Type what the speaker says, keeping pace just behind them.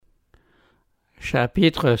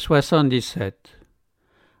Chapitre 77.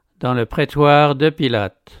 Dans le prétoire de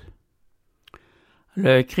Pilate.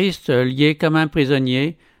 Le Christ, lié comme un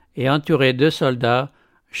prisonnier et entouré de soldats,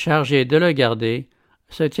 chargés de le garder,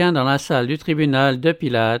 se tient dans la salle du tribunal de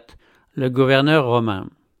Pilate, le gouverneur romain.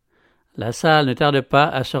 La salle ne tarde pas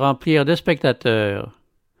à se remplir de spectateurs.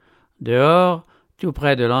 Dehors, tout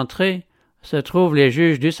près de l'entrée, se trouvent les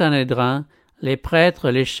juges du Sanhédrin, les prêtres,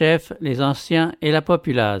 les chefs, les anciens et la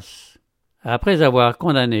populace. Après avoir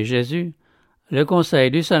condamné Jésus, le conseil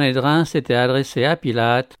du Sanhédrin s'était adressé à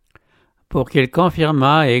Pilate pour qu'il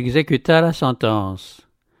confirmât et exécutât la sentence.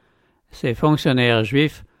 Ces fonctionnaires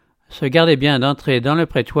juifs se gardaient bien d'entrer dans le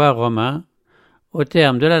prétoire romain. Au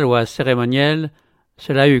terme de la loi cérémonielle,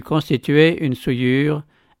 cela eût constitué une souillure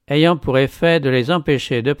ayant pour effet de les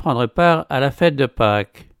empêcher de prendre part à la fête de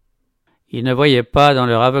Pâques. Ils ne voyaient pas dans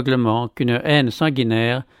leur aveuglement qu'une haine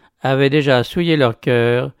sanguinaire avait déjà souillé leur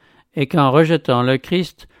cœur et qu'en rejetant le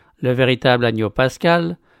Christ, le véritable agneau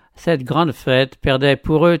pascal, cette grande fête perdait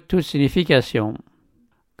pour eux toute signification.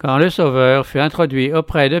 Quand le Sauveur fut introduit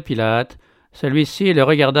auprès de Pilate, celui-ci le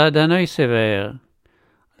regarda d'un œil sévère.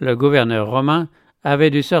 Le gouverneur romain avait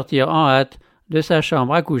dû sortir en hâte de sa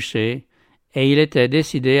chambre à coucher, et il était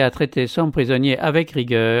décidé à traiter son prisonnier avec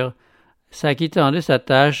rigueur, s'acquittant de sa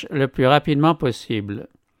tâche le plus rapidement possible.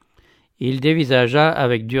 Il dévisagea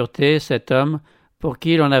avec dureté cet homme pour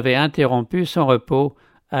qui l'on avait interrompu son repos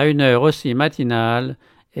à une heure aussi matinale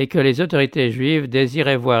et que les autorités juives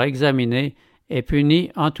désiraient voir examiné et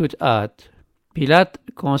puni en toute hâte. Pilate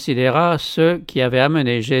considéra ceux qui avaient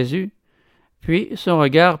amené Jésus, puis son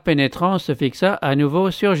regard pénétrant se fixa à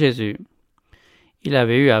nouveau sur Jésus. Il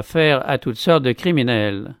avait eu affaire à toutes sortes de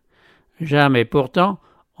criminels. Jamais pourtant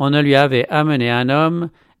on ne lui avait amené un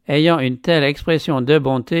homme ayant une telle expression de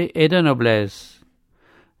bonté et de noblesse.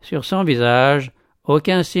 Sur son visage,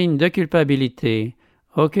 aucun signe de culpabilité,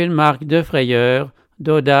 aucune marque de frayeur,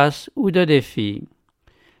 d'audace ou de défi.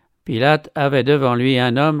 Pilate avait devant lui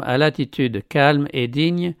un homme à l'attitude calme et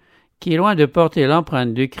digne, qui, loin de porter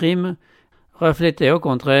l'empreinte du crime, reflétait au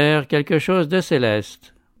contraire quelque chose de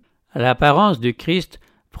céleste. L'apparence du Christ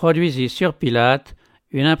produisit sur Pilate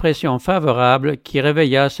une impression favorable qui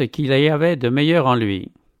réveilla ce qu'il y avait de meilleur en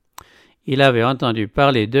lui. Il avait entendu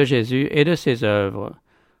parler de Jésus et de ses œuvres.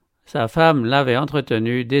 Sa femme l'avait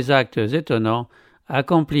entretenu des actes étonnants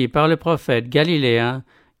accomplis par le prophète galiléen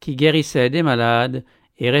qui guérissait des malades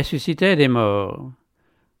et ressuscitait des morts.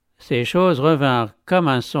 Ces choses revinrent comme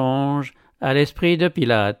un songe à l'esprit de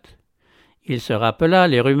Pilate. Il se rappela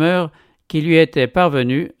les rumeurs qui lui étaient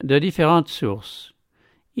parvenues de différentes sources.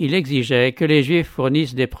 Il exigeait que les Juifs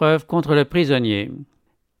fournissent des preuves contre le prisonnier.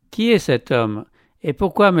 « Qui est cet homme, et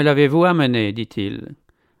pourquoi me l'avez-vous amené » dit-il.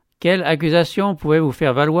 « Quelle accusation pouvez-vous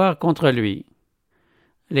faire valoir contre lui »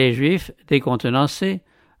 Les Juifs, décontenancés,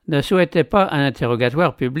 ne souhaitaient pas un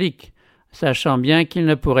interrogatoire public, sachant bien qu'ils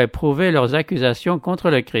ne pourraient prouver leurs accusations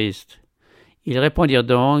contre le Christ. Ils répondirent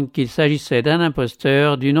donc qu'il s'agissait d'un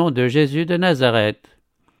imposteur du nom de Jésus de Nazareth.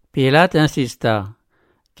 Pilate insista.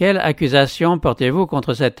 « Quelle accusation portez-vous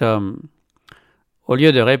contre cet homme » Au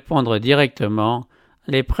lieu de répondre directement,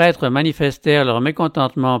 les prêtres manifestèrent leur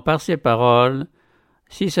mécontentement par ces paroles. «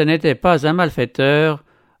 Si ce n'était pas un malfaiteur,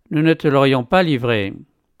 nous ne te l'aurions pas livré. »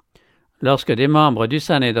 Lorsque des membres du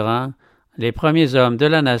Sanhédrin, les premiers hommes de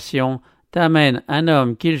la nation, t'amènent un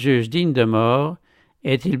homme qu'ils jugent digne de mort,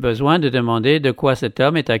 est-il besoin de demander de quoi cet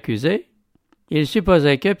homme est accusé? Ils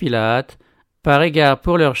supposaient que Pilate, par égard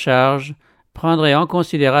pour leur charge, prendrait en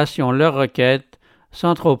considération leur requête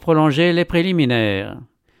sans trop prolonger les préliminaires.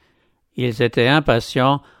 Ils étaient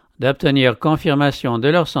impatients d'obtenir confirmation de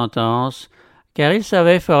leur sentence, car ils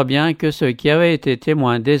savaient fort bien que ceux qui avaient été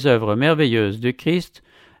témoins des œuvres merveilleuses du Christ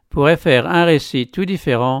pourraient faire un récit tout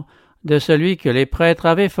différent de celui que les prêtres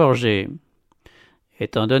avaient forgé.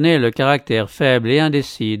 Étant donné le caractère faible et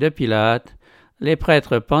indécis de Pilate, les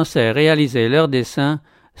prêtres pensaient réaliser leur dessein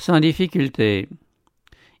sans difficulté.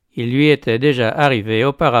 Il lui était déjà arrivé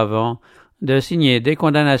auparavant de signer des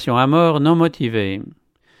condamnations à mort non motivées.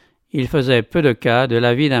 Il faisait peu de cas de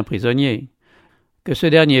la vie d'un prisonnier. Que ce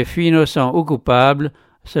dernier fût innocent ou coupable,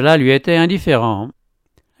 cela lui était indifférent.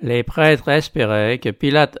 Les prêtres espéraient que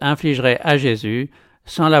Pilate infligerait à Jésus,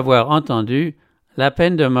 sans l'avoir entendu, la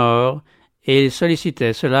peine de mort, et ils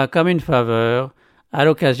sollicitaient cela comme une faveur à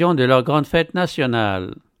l'occasion de leur grande fête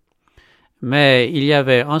nationale. Mais il y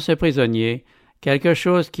avait en ce prisonnier quelque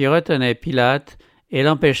chose qui retenait Pilate et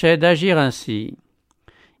l'empêchait d'agir ainsi.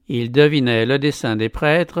 Il devinait le dessein des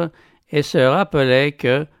prêtres et se rappelait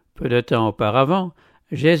que, peu de temps auparavant,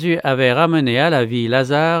 Jésus avait ramené à la vie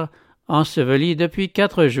Lazare, enseveli depuis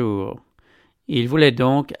 4 jours. Il voulait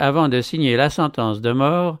donc, avant de signer la sentence de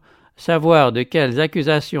mort, savoir de quelles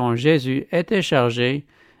accusations Jésus était chargé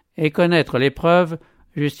et connaître les preuves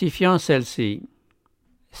justifiant celles-ci.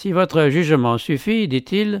 « Si votre jugement suffit,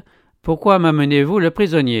 dit-il, pourquoi m'amenez-vous le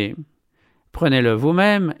prisonnier ? Prenez-le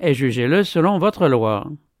vous-même et jugez-le selon votre loi. »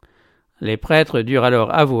 Les prêtres durent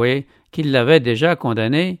alors avouer qu'ils l'avaient déjà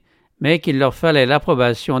condamné, mais qu'il leur fallait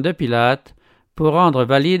l'approbation de Pilate pour rendre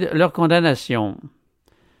valide leur condamnation.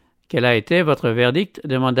 « Quel a été votre verdict ?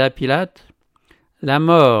 Demanda Pilate. « La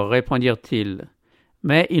mort, répondirent-ils,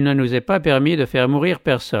 mais il ne nous est pas permis de faire mourir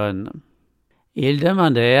personne. » Ils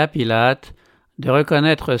demandaient à Pilate de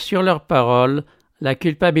reconnaître sur leurs paroles la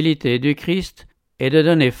culpabilité du Christ et de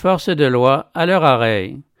donner force de loi à leur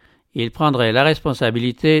arrêt. Ils prendraient la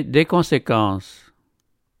responsabilité des conséquences.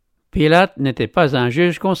 Pilate n'était pas un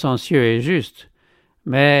juge consciencieux et juste,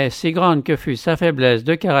 mais si grande que fût sa faiblesse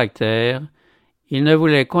de caractère, il ne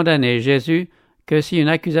voulait condamner Jésus que si une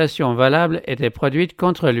accusation valable était produite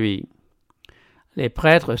contre lui. Les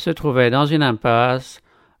prêtres se trouvaient dans une impasse,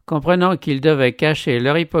 comprenant qu'ils devaient cacher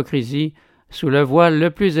leur hypocrisie sous le voile le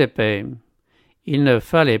plus épais. Il ne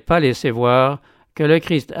fallait pas laisser voir que le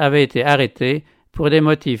Christ avait été arrêté pour des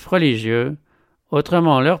motifs religieux,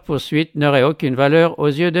 autrement leur poursuite n'aurait aucune valeur aux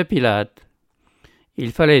yeux de Pilate.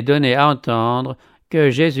 Il fallait donner à entendre que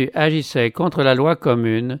Jésus agissait contre la loi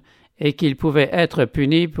commune et qu'il pouvait être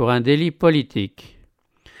puni pour un délit politique.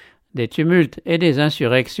 Des tumultes et des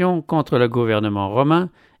insurrections contre le gouvernement romain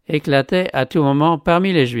éclataient à tout moment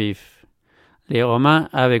parmi les Juifs. Les Romains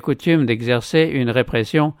avaient coutume d'exercer une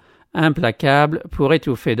répression implacable pour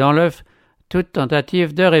étouffer dans l'œuf toute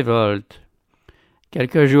tentative de révolte.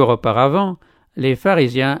 Quelques jours auparavant, les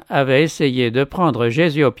pharisiens avaient essayé de prendre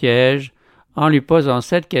Jésus au piège en lui posant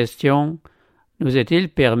cette question : « Nous est-il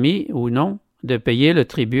permis ou non de payer le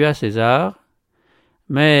tribut à César ?»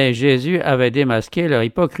 Mais Jésus avait démasqué leur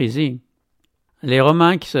hypocrisie. Les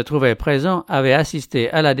Romains qui se trouvaient présents avaient assisté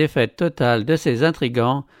à la défaite totale de ces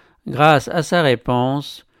intrigants grâce à sa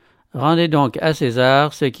réponse : « Rendez donc à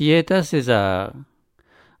César ce qui est à César. »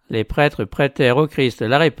 Les prêtres prêtèrent au Christ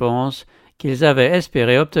la réponse qu'ils avaient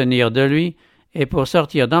espéré obtenir de lui, et pour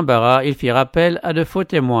sortir d'embarras, ils firent appel à de faux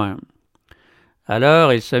témoins.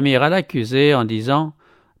 Alors ils se mirent à l'accuser en disant :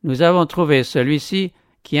 « Nous avons trouvé celui-ci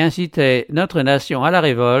qui incitait notre nation à la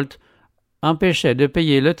révolte, empêchait de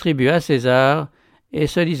payer le tribut à César et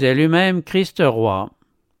se disait lui-même Christ roi. »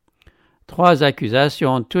 3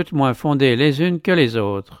 accusations toutes moins fondées les unes que les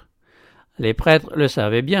autres. Les prêtres le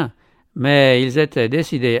savaient bien, mais ils étaient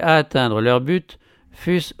décidés à atteindre leur but,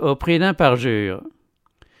 fût-ce au prix d'un parjure.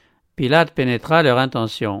 Pilate pénétra leur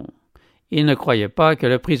intention. Il ne croyait pas que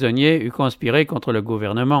le prisonnier eût conspiré contre le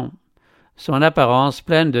gouvernement. Son apparence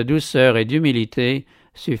pleine de douceur et d'humilité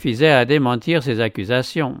suffisait à démentir ces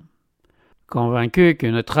accusations. Convaincu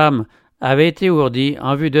qu'une trame avait été ourdie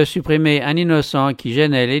en vue de supprimer un innocent qui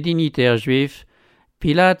gênait les dignitaires juifs,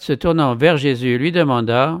 Pilate, se tournant vers Jésus, lui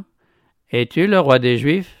demanda : « Es-tu le roi des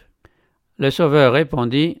Juifs ?» Le Sauveur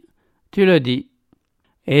répondit : « Tu le dis. »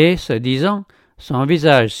 Et, ce disant, son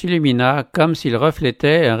visage s'illumina comme s'il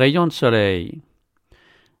reflétait un rayon de soleil.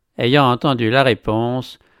 Ayant entendu la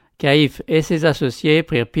réponse, Caïphe et ses associés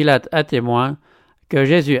prirent Pilate à témoin que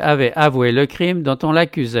Jésus avait avoué le crime dont on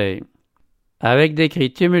l'accusait. Avec des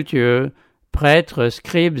cris tumultueux, prêtres,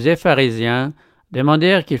 scribes et pharisiens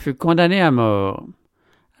demandèrent qu'il fût condamné à mort.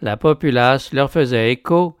 La populace leur faisait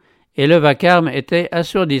écho et le vacarme était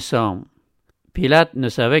assourdissant. Pilate ne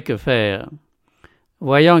savait que faire.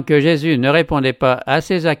 Voyant que Jésus ne répondait pas à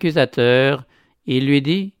ses accusateurs, il lui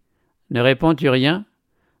dit : « Ne réponds-tu rien ?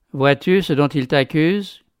 Vois-tu ce dont ils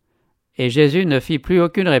t'accusent ? » Et Jésus ne fit plus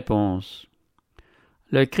aucune réponse.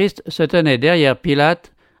 Le Christ se tenait derrière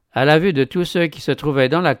Pilate, à la vue de tous ceux qui se trouvaient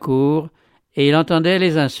dans la cour, et il entendait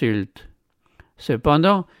les insultes.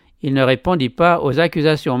 Cependant, il ne répondit pas aux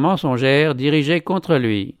accusations mensongères dirigées contre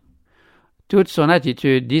lui. Toute son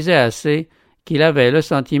attitude disait assez qu'il avait le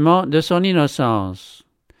sentiment de son innocence.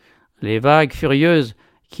 Les vagues furieuses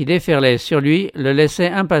qui déferlaient sur lui le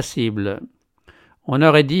laissaient impassible. On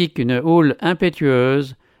aurait dit qu'une houle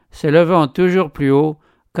impétueuse, s'élevant toujours plus haut,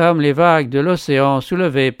 comme les vagues de l'océan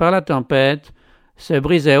soulevées par la tempête, se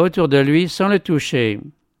brisait autour de lui sans le toucher.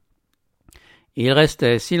 Il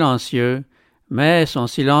restait silencieux, mais son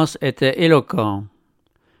silence était éloquent.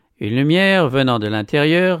 Une lumière venant de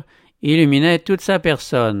l'intérieur illuminait toute sa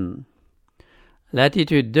personne.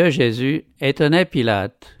 L'attitude de Jésus étonnait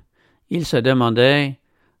Pilate. Il se demandait :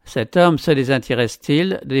 cet homme se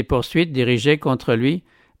désintéresse-t-il des poursuites dirigées contre lui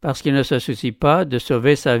parce qu'il ne se soucie pas de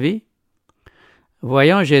sauver sa vie ?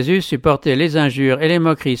 Voyant Jésus supporter les injures et les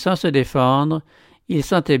moqueries sans se défendre, il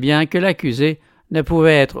sentait bien que l'accusé ne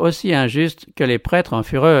pouvait être aussi injuste que les prêtres en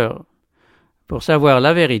fureur. Pour savoir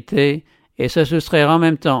la vérité et se soustraire en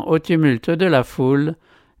même temps au tumulte de la foule,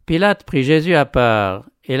 Pilate prit Jésus à part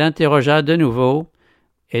et l'interrogea de nouveau.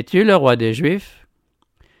 « Es-tu le roi des Juifs »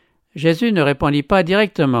 Jésus ne répondit pas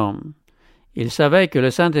directement. Il savait que le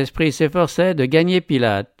Saint-Esprit s'efforçait de gagner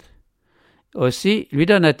Pilate. Aussi lui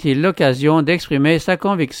donna-t-il l'occasion d'exprimer sa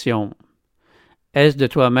conviction. « Est-ce de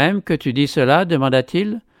toi-même que tu dis cela »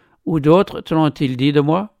 demanda-t-il, « ou d'autres te l'ont-ils dit de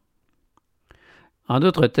moi » En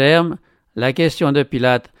d'autres termes, la question de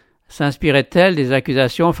Pilate s'inspirait-elle des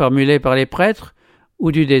accusations formulées par les prêtres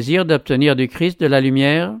ou du désir d'obtenir du Christ de la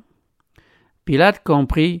lumière? Pilate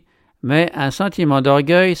comprit, mais un sentiment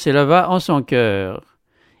d'orgueil s'éleva en son cœur.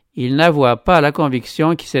 Il n'avoua pas la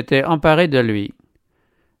conviction qui s'était emparée de lui.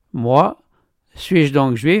 « Moi, suis-je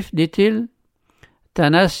donc juif » dit-il. « Ta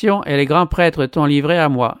nation et les grands prêtres t'ont livré à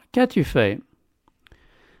moi. Qu'as-tu fait »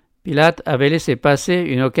 Pilate avait laissé passer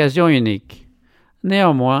une occasion unique.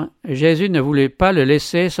 Néanmoins, Jésus ne voulut pas le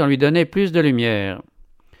laisser sans lui donner plus de lumière.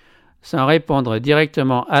 Sans répondre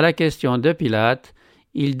directement à la question de Pilate,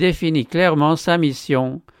 il définit clairement sa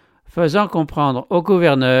mission, faisant comprendre au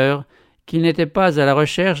gouverneur qu'il n'était pas à la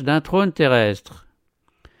recherche d'un trône terrestre.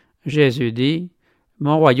 Jésus dit «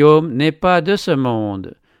 Mon royaume n'est pas de ce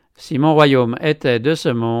monde. Si mon royaume était de ce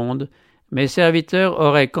monde, mes serviteurs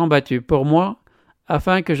auraient combattu pour moi,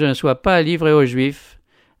 afin que je ne sois pas livré aux Juifs,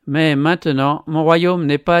 mais maintenant mon royaume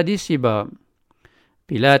n'est pas d'ici-bas. »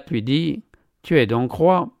 Pilate lui dit « Tu es donc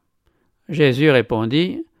roi ?» Jésus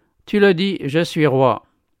répondit « Tu le dis, je suis roi.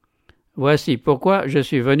 Voici pourquoi je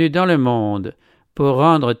suis venu dans le monde, pour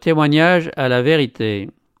rendre témoignage à la vérité.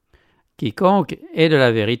 Quiconque est de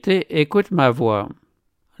la vérité écoute ma voix. »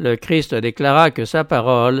 Le Christ déclara que sa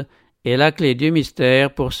parole est la clé du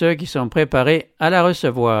mystère pour ceux qui sont préparés à la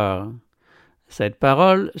recevoir. Cette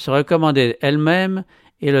parole se recommandait elle-même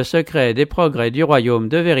et le secret des progrès du royaume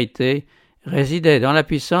de vérité résidait dans la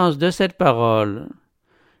puissance de cette parole.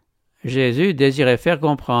 Jésus désirait faire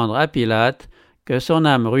comprendre à Pilate que son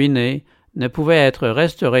âme ruinée ne pouvait être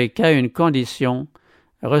restaurée qu'à une condition,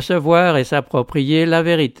 recevoir et s'approprier la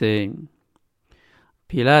vérité.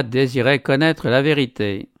 Pilate désirait connaître la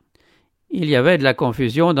vérité. Il y avait de la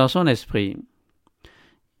confusion dans son esprit.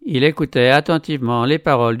 Il écoutait attentivement les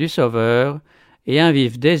paroles du Sauveur, et un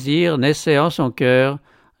vif désir naissait en son cœur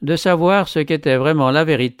de savoir ce qu'était vraiment la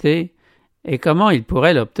vérité et comment il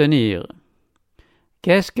pourrait l'obtenir. «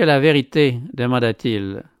 Qu'est-ce que la vérité »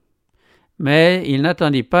 demanda-t-il. Mais il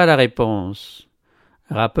n'attendit pas la réponse.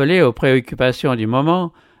 Rappelé aux préoccupations du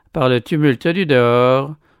moment par le tumulte du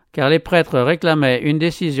dehors, car les prêtres réclamaient une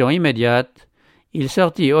décision immédiate, il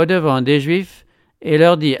sortit au-devant des Juifs et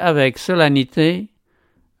leur dit avec solennité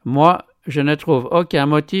 « Moi, je ne trouve aucun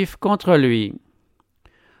motif contre lui. »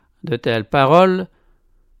 De telles paroles,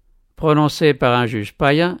 prononcées par un juge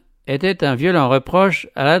païen, étaient un violent reproche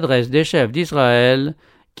à l'adresse des chefs d'Israël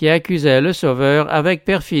qui accusaient le Sauveur avec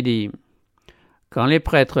perfidie. Quand les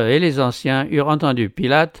prêtres et les anciens eurent entendu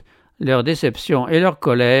Pilate, leur déception et leur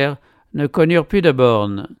colère ne connurent plus de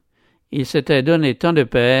bornes. Ils s'étaient donné tant de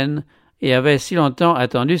peine et avaient si longtemps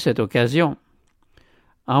attendu cette occasion.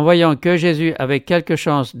 En voyant que Jésus avait quelque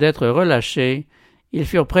chance d'être relâché, ils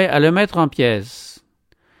furent prêts à le mettre en pièces.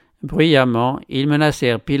 Bruyamment, ils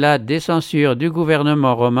menacèrent Pilate des censures du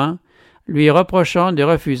gouvernement romain, lui reprochant de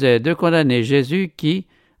refuser de condamner Jésus qui,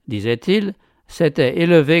 disait-il, s'était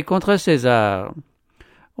élevé contre César.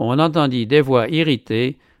 On entendit des voix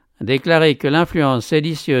irritées déclarer que l'influence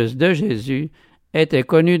séditieuse de Jésus était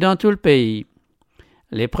connue dans tout le pays.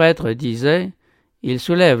 Les prêtres disaient « Il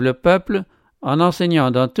soulève le peuple en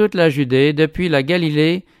enseignant dans toute la Judée depuis la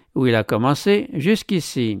Galilée où il a commencé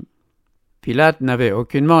jusqu'ici. » Pilate n'avait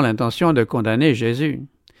aucunement l'intention de condamner Jésus.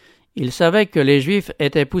 Il savait que les Juifs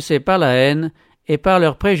étaient poussés par la haine et par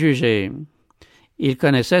leurs préjugés. Il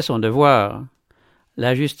connaissait son devoir.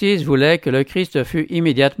 La justice voulait que le Christ fût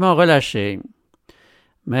immédiatement relâché.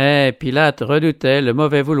 Mais Pilate redoutait le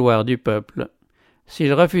mauvais vouloir du peuple.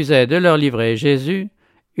 S'il refusait de leur livrer Jésus,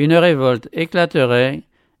 une révolte éclaterait,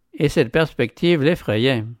 et cette perspective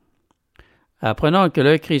l'effrayait. Apprenant que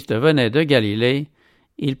le Christ venait de Galilée,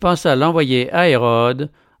 il pensa l'envoyer à Hérode,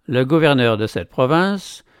 le gouverneur de cette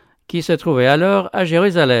province, qui se trouvait alors à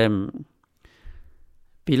Jérusalem.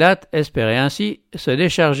 Pilate espérait ainsi se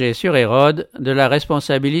décharger sur Hérode de la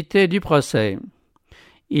responsabilité du procès.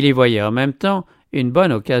 Il y voyait en même temps une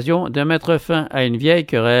bonne occasion de mettre fin à une vieille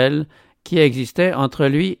querelle qui existait entre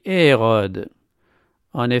lui et Hérode.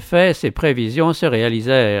 En effet, ses prévisions se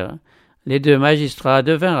réalisèrent. Les deux magistrats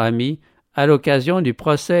devinrent amis à l'occasion du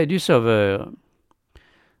procès du Sauveur.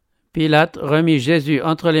 Pilate remit Jésus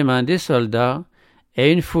entre les mains des soldats,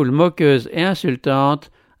 et une foule moqueuse et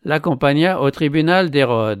insultante l'accompagna au tribunal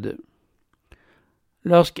d'Hérode.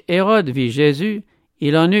 Lorsqu'Hérode vit Jésus,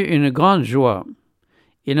 il en eut une grande joie.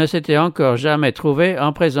 Il ne s'était encore jamais trouvé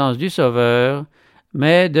en présence du Sauveur,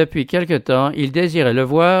 mais depuis quelque temps il désirait le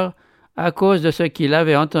voir à cause de ce qu'il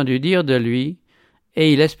avait entendu dire de lui,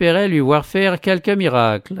 et il espérait lui voir faire quelque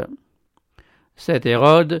miracle. Cet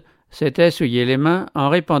Hérode s'était souillé les mains en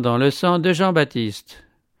répandant le sang de Jean-Baptiste.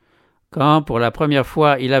 Quand pour la première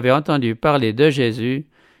fois il avait entendu parler de Jésus,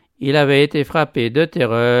 il avait été frappé de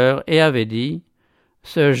terreur et avait dit «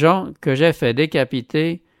 Ce Jean que j'ai fait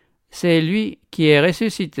décapiter, c'est lui qui est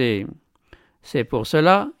ressuscité. C'est pour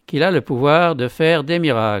cela qu'il a le pouvoir de faire des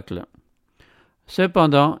miracles. »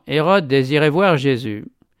 Cependant, Hérode désirait voir Jésus.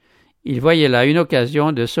 Il voyait là une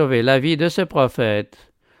occasion de sauver la vie de ce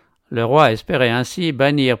prophète. Le roi espérait ainsi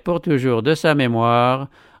bannir pour toujours de sa mémoire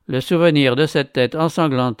le souvenir de cette tête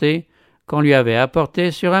ensanglantée qu'on lui avait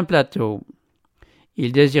apportée sur un plateau.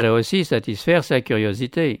 Il désirait aussi satisfaire sa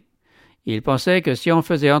curiosité. Il pensait que si on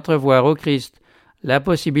faisait entrevoir au Christ la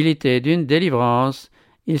possibilité d'une délivrance,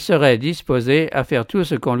 il serait disposé à faire tout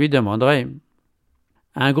ce qu'on lui demanderait.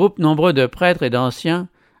 Un groupe nombreux de prêtres et d'anciens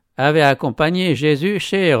avait accompagné Jésus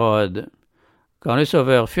chez Hérode. Quand le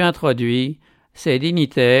Sauveur fut introduit, ces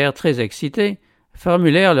dignitaires, très excités,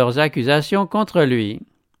 formulèrent leurs accusations contre lui.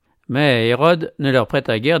 Mais Hérode ne leur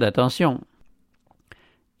prêta guère d'attention.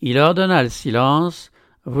 Il ordonna le silence,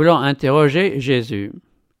 voulant interroger Jésus.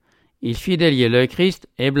 Il fit délier le Christ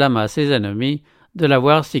et blâma ses ennemis de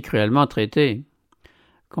l'avoir si cruellement traité.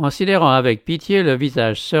 Considérant avec pitié le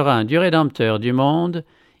visage serein du Rédempteur du monde,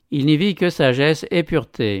 il n'y vit que sagesse et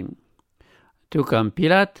pureté. Tout comme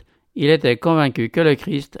Pilate, il était convaincu que le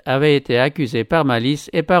Christ avait été accusé par malice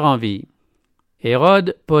et par envie.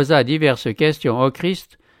 Hérode posa diverses questions au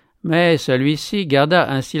Christ, mais celui-ci garda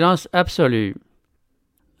un silence absolu.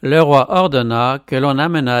 Le roi ordonna que l'on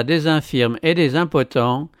amenât des infirmes et des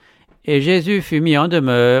impotents, et Jésus fut mis en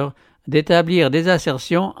demeure d'établir des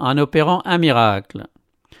assertions en opérant un miracle.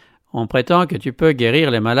 « On prétend que tu peux guérir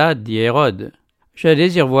les malades, dit Hérode. Je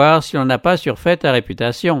désire voir si l'on n'a pas surfait ta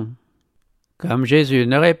réputation. » Comme Jésus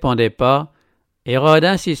ne répondait pas, Hérode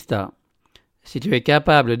insista. « Si tu es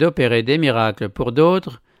capable d'opérer des miracles pour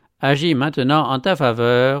d'autres, agis maintenant en ta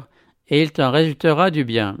faveur, et il t'en résultera du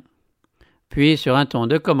bien. » Puis, sur un ton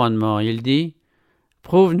de commandement, il dit «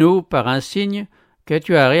 Prouve-nous par un signe que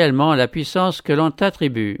tu as réellement la puissance que l'on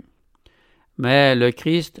t'attribue. » Mais le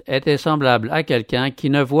Christ était semblable à quelqu'un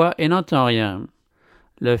qui ne voit et n'entend rien.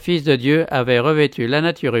 Le Fils de Dieu avait revêtu la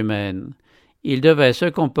nature humaine. Il devait se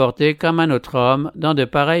comporter comme un autre homme dans de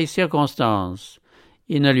pareilles circonstances.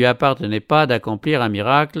 Il ne lui appartenait pas d'accomplir un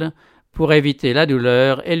miracle pour éviter la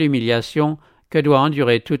douleur et l'humiliation que doit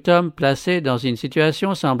endurer tout homme placé dans une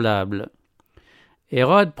situation semblable.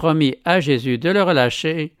 Hérode promit à Jésus de le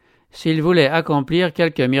relâcher s'il voulait accomplir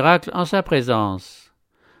quelque miracle en sa présence.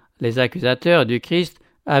 Les accusateurs du Christ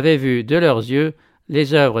avaient vu de leurs yeux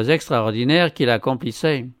les œuvres extraordinaires qu'il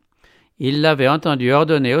accomplissait. Ils l'avaient entendu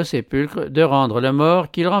ordonner au sépulcre de rendre le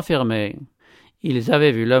mort qu'il renfermait. Ils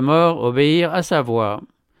avaient vu le mort obéir à sa voix.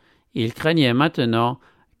 Ils craignaient maintenant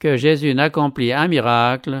que Jésus n'accomplît un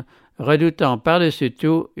miracle, redoutant par-dessus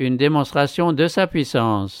tout une démonstration de sa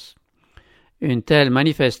puissance. Une telle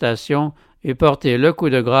manifestation eût porté le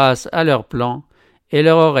coup de grâce à leur plan et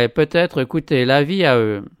leur aurait peut-être coûté la vie à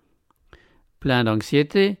eux. Pleins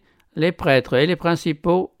d'anxiété, les prêtres et les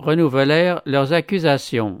principaux renouvelèrent leurs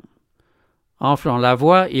accusations. Enflant la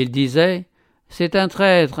voix, ils disaient « C'est un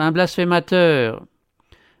traître, un blasphémateur.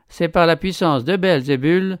 C'est par la puissance de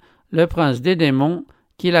Belzébul, le prince des démons,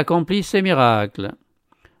 qu'il accomplit ces miracles. »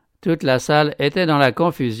 Toute la salle était dans la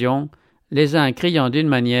confusion, les uns criant d'une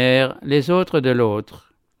manière, les autres de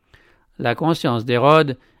l'autre. La conscience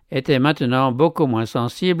d'Hérode était maintenant beaucoup moins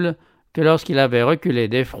sensible que lorsqu'il avait reculé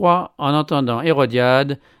d'effroi en entendant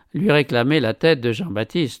Hérodiade lui réclamer la tête de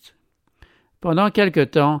Jean-Baptiste. Pendant quelque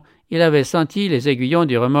temps, il avait senti les aiguillons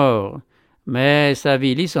du remords, mais sa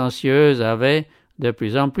vie licencieuse avait, de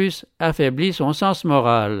plus en plus, affaibli son sens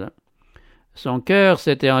moral. Son cœur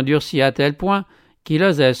s'était endurci à tel point qu'il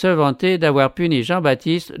osait se vanter d'avoir puni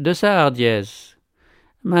Jean-Baptiste de sa hardiesse.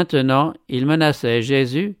 Maintenant, il menaçait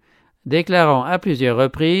Jésus, déclarant à plusieurs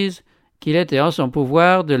reprises qu'il était en son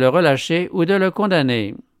pouvoir de le relâcher ou de le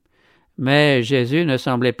condamner. Mais Jésus ne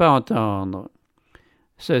semblait pas entendre.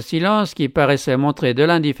 Ce silence, qui paraissait montrer de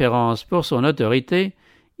l'indifférence pour son autorité,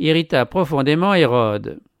 irrita profondément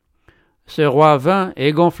Hérode. Ce roi vain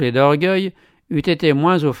et gonflé d'orgueil eût été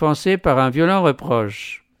moins offensé par un violent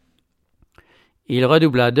reproche. Il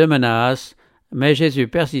redoubla de menaces, mais Jésus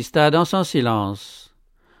persista dans son silence.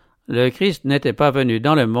 Le Christ n'était pas venu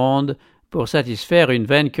dans le monde pour satisfaire une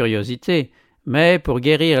vaine curiosité, mais pour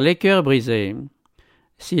guérir les cœurs brisés.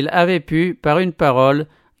 S'il avait pu, par une parole,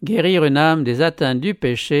 guérir une âme des atteintes du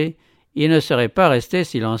péché, il ne serait pas resté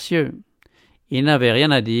silencieux. Il n'avait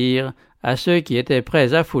rien à dire à ceux qui étaient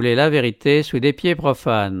prêts à fouler la vérité sous des pieds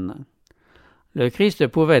profanes. Le Christ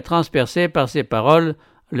pouvait transpercer par ses paroles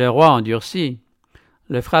le roi endurci,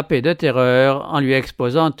 le frapper de terreur en lui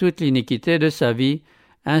exposant toute l'iniquité de sa vie,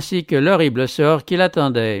 ainsi que l'horrible sort qui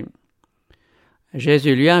l'attendait.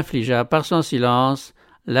 Jésus lui infligea par son silence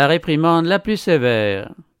la réprimande la plus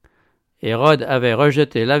sévère. Hérode avait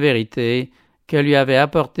rejeté la vérité que lui avait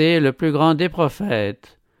apportée le plus grand des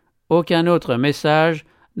prophètes. Aucun autre message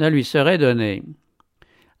ne lui serait donné.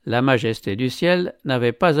 La majesté du ciel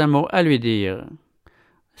n'avait pas un mot à lui dire.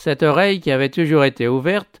 Cette oreille qui avait toujours été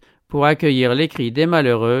ouverte pour accueillir les cris des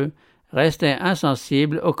malheureux restait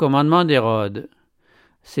insensible au commandement d'Hérode.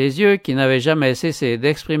 Ses yeux qui n'avaient jamais cessé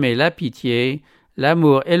d'exprimer la pitié,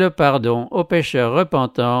 l'amour et le pardon aux pécheurs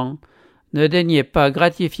repentants ne daignaient pas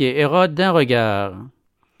gratifier Hérode d'un regard.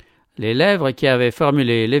 Les lèvres qui avaient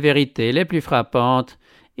formulé les vérités les plus frappantes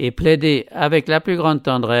et plaidé avec la plus grande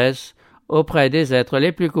tendresse auprès des êtres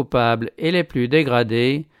les plus coupables et les plus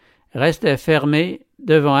dégradés, restaient fermées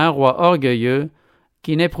devant un roi orgueilleux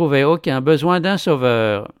qui n'éprouvait aucun besoin d'un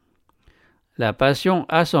sauveur. La passion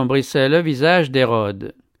assombrissait le visage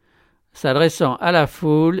d'Hérode. S'adressant à la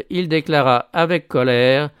foule, il déclara avec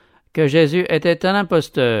colère que Jésus était un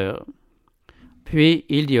imposteur. Puis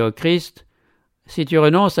il dit au Christ, « Si tu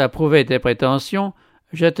renonces à prouver tes prétentions,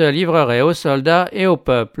 je te livrerai aux soldats et au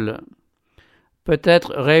peuple.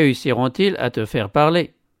 Peut-être réussiront-ils à te faire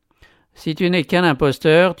parler. Si tu n'es qu'un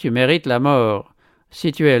imposteur, tu mérites la mort.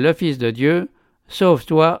 Si tu es le Fils de Dieu,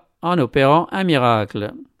 sauve-toi en opérant un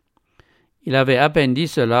miracle. » Il avait à peine dit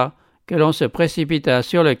cela que l'on se précipita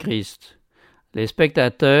sur le Christ. Les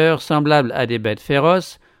spectateurs, semblables à des bêtes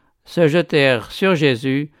féroces, se jetèrent sur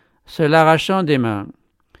Jésus, se l'arrachant des mains.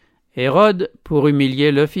 Hérode, pour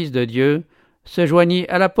humilier le Fils de Dieu, se joignit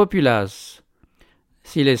à la populace.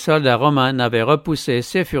 Si les soldats romains n'avaient repoussé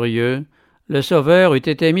ces furieux, le Sauveur eût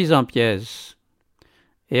été mis en pièces.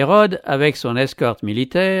 Hérode, avec son escorte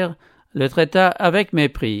militaire, le traita avec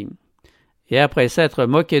mépris, et après s'être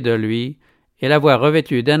moqué de lui et l'avoir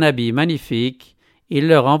revêtu d'un habit magnifique, il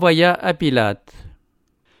le renvoya à Pilate.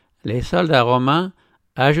 Les soldats romains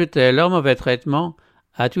ajoutaient leur mauvais traitement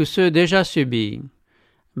à tous ceux déjà subis.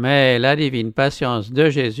 Mais la divine patience de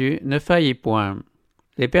Jésus ne faillit point.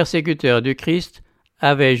 Les persécuteurs du Christ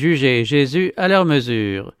avaient jugé Jésus à leur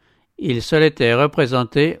mesure. Ils se l'étaient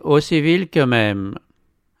représenté aussi vil qu'eux-mêmes.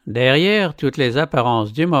 Derrière toutes les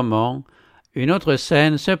apparences du moment, une autre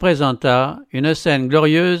scène se présenta, une scène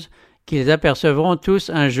glorieuse qu'ils apercevront tous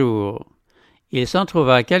un jour. Il s'en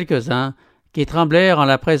trouva quelques-uns qui tremblèrent en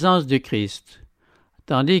la présence du Christ.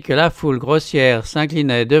 Tandis que la foule grossière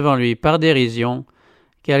s'inclinait devant lui par dérision,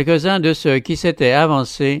 quelques-uns de ceux qui s'étaient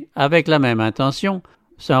avancés avec la même intention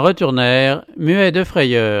s'en retournèrent, muets de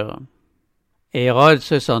frayeur. Hérode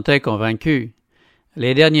se sentait convaincu.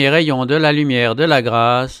 Les derniers rayons de la lumière de la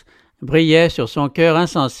grâce brillaient sur son cœur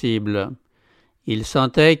insensible. Il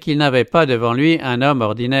sentait qu'il n'avait pas devant lui un homme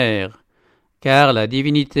ordinaire, car la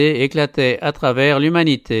divinité éclatait à travers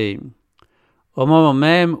l'humanité. Au moment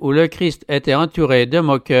même où le Christ était entouré de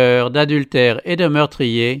moqueurs, d'adultères et de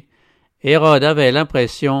meurtriers, Hérode avait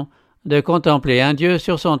l'impression de contempler un Dieu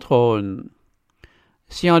sur son trône.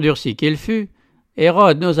 Si endurci qu'il fût,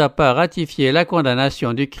 Hérode n'osa pas ratifier la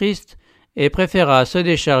condamnation du Christ et préféra se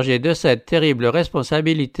décharger de cette terrible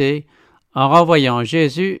responsabilité en renvoyant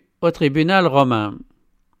Jésus au tribunal romain.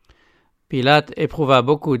 Pilate éprouva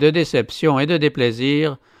beaucoup de déception et de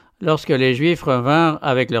déplaisir lorsque les Juifs revinrent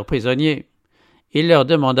avec leurs prisonniers. Il leur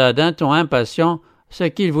demanda d'un ton impatient ce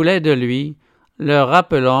qu'ils voulaient de lui, leur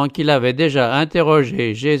rappelant qu'il avait déjà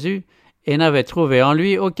interrogé Jésus et n'avait trouvé en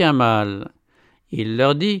lui aucun mal. Il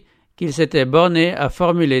leur dit qu'il s'était borné à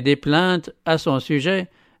formuler des plaintes à son sujet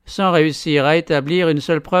sans réussir à établir une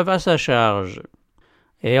seule preuve à sa charge.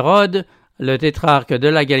 Hérode, le tétrarque de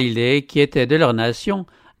la Galilée, qui était de leur nation,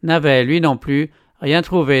 n'avait lui non plus rien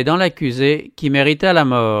trouvé dans l'accusé qui méritât la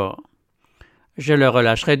mort. « Je le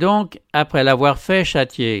relâcherai donc après l'avoir fait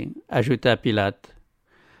châtier », ajouta Pilate.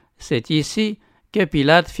 C'est ici que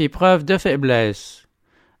Pilate fit preuve de faiblesse.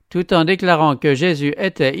 Tout en déclarant que Jésus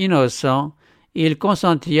était innocent, il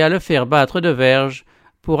consentit à le faire battre de verges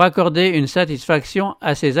pour accorder une satisfaction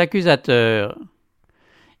à ses accusateurs.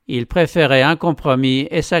 Il préférait un compromis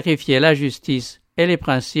et sacrifier la justice et les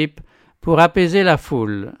principes pour apaiser la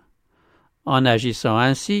foule. En agissant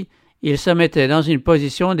ainsi, il se mettait dans une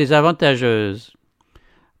position désavantageuse.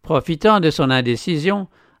 Profitant de son indécision,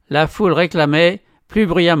 la foule réclamait, plus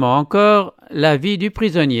bruyamment encore, la vie du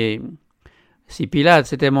prisonnier. Si Pilate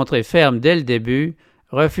s'était montré ferme dès le début,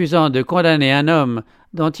 refusant de condamner un homme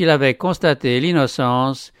dont il avait constaté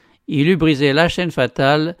l'innocence, il eût brisé la chaîne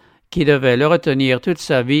fatale qui devait le retenir toute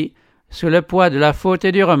sa vie sous le poids de la faute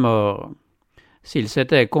et du remords. S'il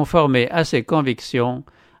s'était conformé à ses convictions,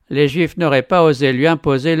 les Juifs n'auraient pas osé lui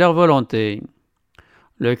imposer leur volonté.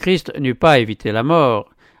 Le Christ n'eût pas évité la mort,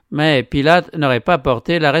 mais Pilate n'aurait pas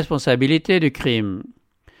porté la responsabilité du crime.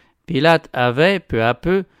 Pilate avait, peu à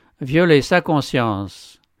peu, violé sa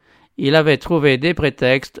conscience. Il avait trouvé des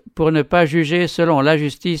prétextes pour ne pas juger selon la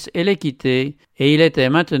justice et l'équité, et il était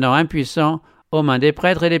maintenant impuissant aux mains des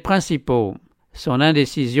prêtres et des principaux. Son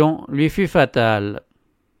indécision lui fut fatale.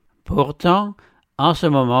 Pourtant, en ce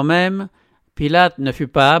moment même, Pilate ne fut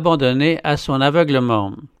pas abandonné à son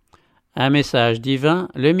aveuglement. Un message divin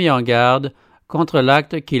le mit en garde contre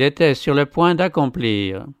l'acte qu'il était sur le point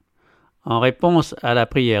d'accomplir. En réponse à la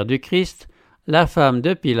prière du Christ, la femme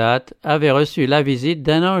de Pilate avait reçu la visite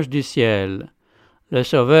d'un ange du ciel. Le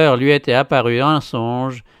Sauveur lui était apparu en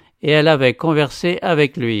songe et elle avait conversé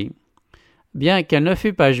avec lui. Bien qu'elle ne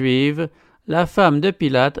fût pas juive, la femme de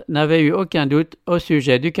Pilate n'avait eu aucun doute au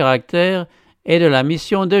sujet du caractère et de la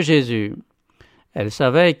mission de Jésus. Elle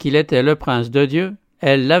savait qu'il était le prince de Dieu.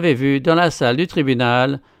 Elle l'avait vu dans la salle du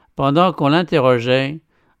tribunal pendant qu'on l'interrogeait,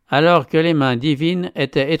 alors que les mains divines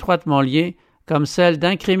étaient étroitement liées comme celles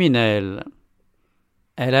d'un criminel.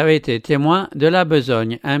 Elle avait été témoin de la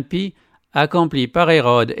besogne impie accomplie par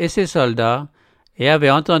Hérode et ses soldats et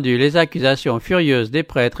avait entendu les accusations furieuses des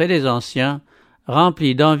prêtres et des anciens,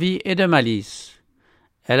 remplies d'envie et de malice.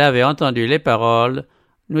 Elle avait entendu les paroles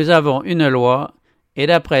 « Nous avons une loi, et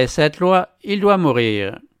d'après cette loi, il doit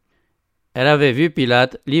mourir ». Elle avait vu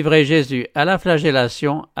Pilate livrer Jésus à la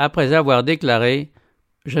flagellation après avoir déclaré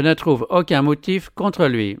 « Je ne trouve aucun motif contre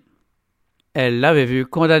lui ». Elle l'avait vu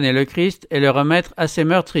condamner le Christ et le remettre à ses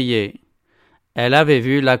meurtriers. Elle avait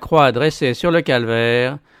vu la croix dressée sur le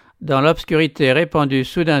calvaire, dans l'obscurité répandue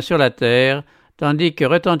soudain sur la terre, tandis que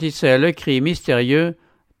retentissait le cri mystérieux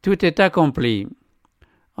 « Tout est accompli ».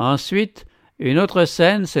 Ensuite, une autre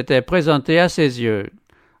scène s'était présentée à ses yeux.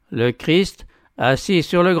 Le Christ, assis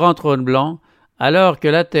sur le grand trône blanc, alors que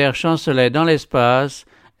la terre chancelait dans l'espace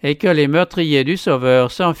et que les meurtriers du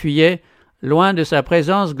Sauveur s'enfuyaient loin de sa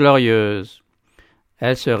présence glorieuse.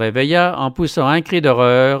 Elle se réveilla en poussant un cri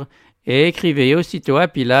d'horreur et écrivit aussitôt à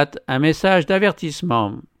Pilate un message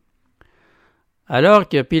d'avertissement. Alors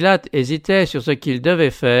que Pilate hésitait sur ce qu'il devait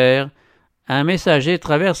faire, un messager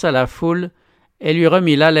traversa la foule et lui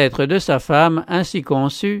remit la lettre de sa femme ainsi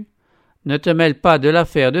conçue. « Ne te mêle pas de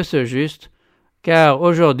l'affaire de ce juste, car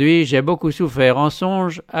aujourd'hui j'ai beaucoup souffert en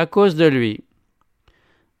songe à cause de lui. »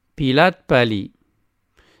 Pilate pâlit.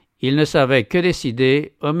 Il ne savait que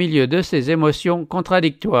décider au milieu de ses émotions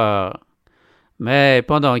contradictoires. Mais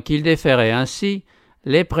pendant qu'il déférait ainsi,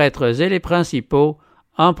 les prêtres et les principaux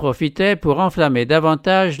en profitaient pour enflammer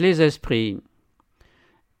davantage les esprits.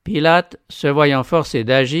 Pilate, se voyant forcé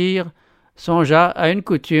d'agir, songea à une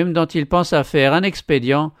coutume dont il pensa faire un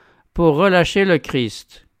expédient pour relâcher le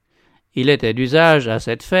Christ. Il était d'usage à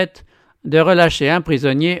cette fête de relâcher un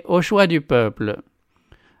prisonnier au choix du peuple.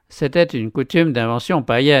 C'était une coutume d'invention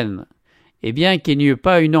païenne, et bien qu'il n'y eût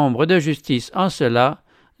pas une ombre de justice en cela,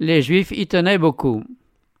 les Juifs y tenaient beaucoup.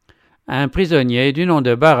 Un prisonnier du nom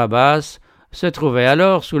de Barabbas se trouvait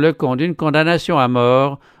alors sous le coup d'une condamnation à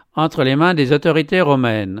mort entre les mains des autorités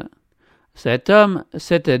romaines. Cet homme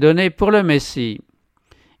s'était donné pour le Messie.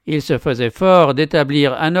 Il se faisait fort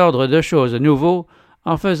d'établir un ordre de choses nouveau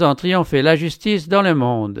en faisant triompher la justice dans le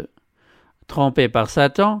monde. Trompé par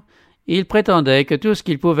Satan, il prétendait que tout ce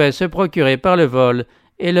qu'il pouvait se procurer par le vol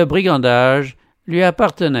et le brigandage lui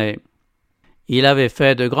appartenait. Il avait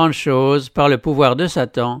fait de grandes choses par le pouvoir de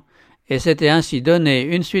Satan et s'était ainsi donné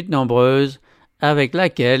une suite nombreuse avec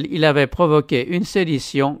laquelle il avait provoqué une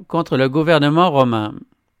sédition contre le gouvernement romain.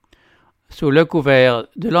 Sous le couvert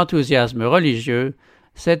de l'enthousiasme religieux,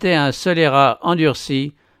 c'était un scélérat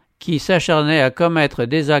endurci qui s'acharnait à commettre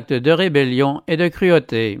des actes de rébellion et de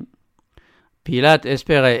cruauté. Pilate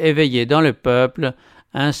espérait éveiller dans le peuple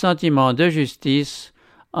un sentiment de justice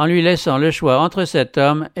en lui laissant le choix entre cet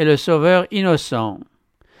homme et le Sauveur innocent.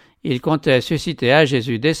 Il comptait susciter à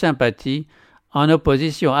Jésus des sympathies en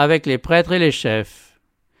opposition avec les prêtres et les chefs.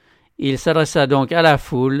 Il s'adressa donc à la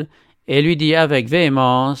foule et lui dit avec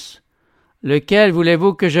véhémence « Lequel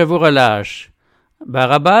voulez-vous que je vous relâche,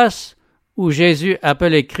 Barabbas ou Jésus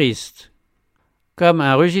appelé Christ ?» Comme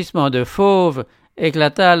un rugissement de fauve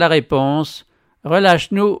éclata la réponse «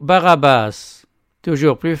 Relâche-nous Barabbas !»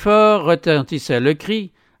 Toujours plus fort retentissait le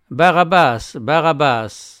cri « Barabbas,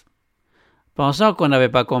 Barabbas !» Pensant qu'on n'avait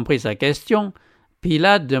pas compris sa question,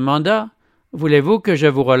 Pilate demanda « Voulez-vous que je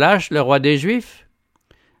vous relâche le roi des Juifs ?»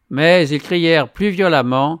 Mais ils crièrent plus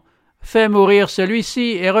violemment « Fais mourir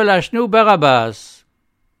celui-ci et relâche-nous Barabbas !»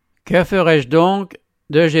 « Que ferai-je donc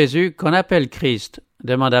de Jésus qu'on appelle Christ ?»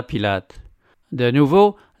 demanda Pilate. De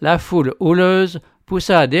nouveau, la foule houleuse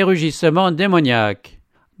poussa des rugissements démoniaques.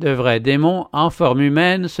 De vrais démons en forme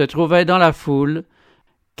humaine se trouvaient dans la foule.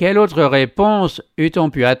 Quelle autre réponse eût-on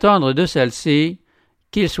pu attendre de celle-ci?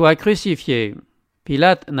 Qu'il soit crucifié.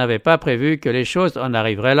 Pilate n'avait pas prévu que les choses en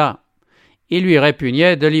arriveraient là. Il lui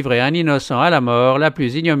répugnait de livrer un innocent à la mort la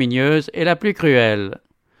plus ignominieuse et la plus cruelle.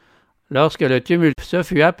 Lorsque le tumulte se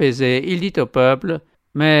fut apaisé, il dit au peuple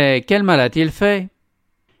 « Mais quel mal a-t-il fait ?»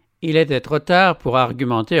 Il était trop tard pour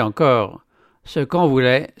argumenter encore. Ce qu'on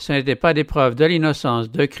voulait, ce n'était pas des preuves de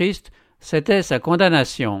l'innocence de Christ, c'était sa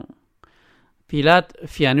condamnation. Pilate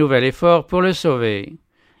fit un nouvel effort pour le sauver.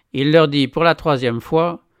 Il leur dit pour la 3e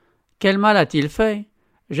fois « Quel mal a-t-il fait?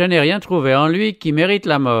 Je n'ai rien trouvé en lui qui mérite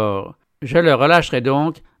la mort. Je le relâcherai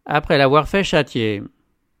donc après l'avoir fait châtier. »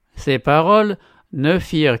 Ces paroles ne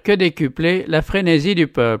firent que décupler la frénésie du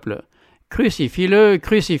peuple. « Crucifie-le,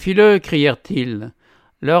 crucifie-le » crièrent-ils.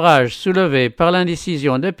 Leur rage soulevé par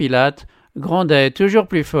l'indécision de Pilate grondait toujours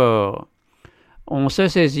plus fort. On se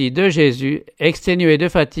saisit de Jésus, exténué de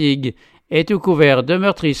fatigue et tout couvert de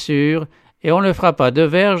meurtrissures, et on le frappa de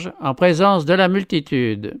verges en présence de la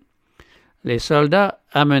multitude. Les soldats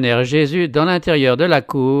amenèrent Jésus dans l'intérieur de la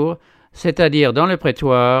cour, c'est-à-dire dans le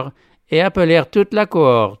prétoire, et appelèrent toute la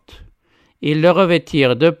cohorte. Ils le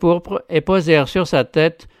revêtirent de pourpre et posèrent sur sa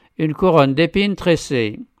tête une couronne d'épines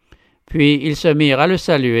tressées. Puis ils se mirent à le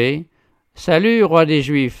saluer. « Salut, roi des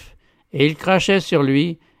Juifs !» Et ils crachaient sur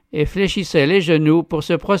lui et fléchissaient les genoux pour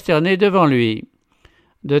se prosterner devant lui.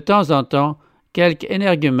 De temps en temps, quelque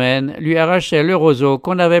énergumène lui arrachait le roseau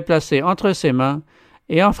qu'on avait placé entre ses mains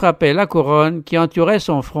et en frappait la couronne qui entourait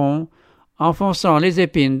son front, enfonçant les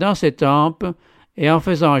épines dans ses tempes et en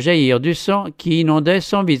faisant jaillir du sang qui inondait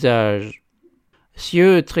son visage.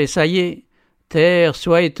 Cieux tressaillez, terre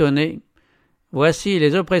soit étonnée. Voici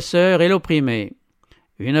les oppresseurs et l'opprimé.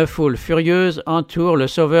 Une foule furieuse entoure le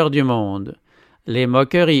Sauveur du monde. Les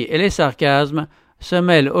moqueries et les sarcasmes se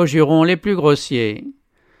mêlent aux jurons les plus grossiers.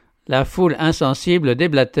 La foule insensible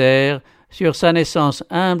déblatère sur sa naissance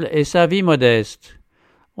humble et sa vie modeste.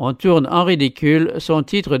 On tourne en ridicule son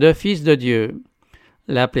titre de fils de Dieu.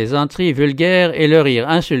 La plaisanterie vulgaire et le rire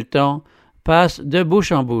insultant passent de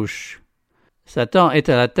bouche en bouche. Satan est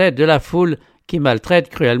à la tête de la foule qui maltraite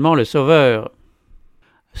cruellement le Sauveur.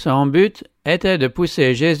 Son but était de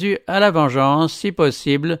pousser Jésus à la vengeance si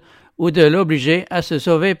possible ou de l'obliger à se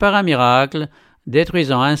sauver par un miracle,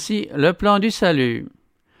 détruisant ainsi le plan du salut.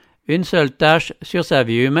 Une seule tache sur sa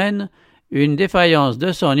vie humaine, une défaillance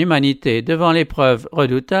de son humanité devant l'épreuve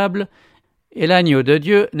redoutable, et l'agneau de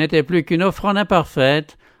Dieu n'était plus qu'une offrande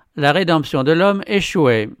imparfaite, la rédemption de l'homme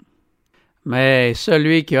échouait. Mais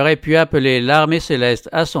celui qui aurait pu appeler l'armée céleste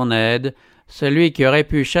à son aide, celui qui aurait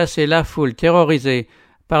pu chasser la foule terrorisée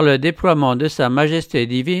par le déploiement de sa majesté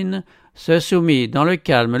divine, se soumit dans le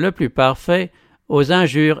calme le plus parfait aux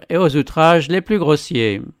injures et aux outrages les plus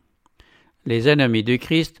grossiers. Les ennemis du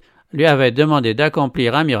Christ lui avaient demandé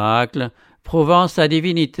d'accomplir un miracle, prouvant sa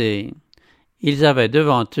divinité. Ils avaient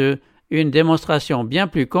devant eux une démonstration bien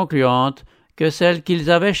plus concluante que celle qu'ils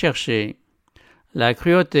avaient cherchée. La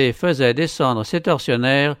cruauté faisait descendre ces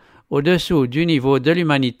tortionnaires au-dessous du niveau de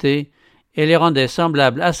l'humanité et les rendait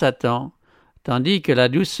semblables à Satan, tandis que la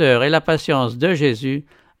douceur et la patience de Jésus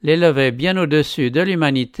l'élevaient bien au-dessus de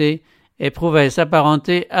l'humanité et prouvaient sa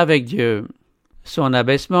parenté avec Dieu. Son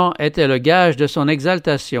abaissement était le gage de son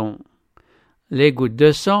exaltation. Les gouttes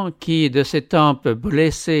de sang qui, de ses tempes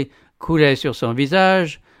blessées, coulaient sur son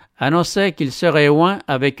visage, annonçaient qu'il serait oint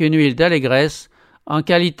avec une huile d'allégresse en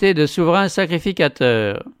qualité de souverain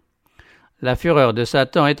sacrificateur. La fureur de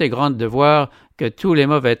Satan était grande de voir que tous les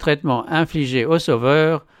mauvais traitements infligés au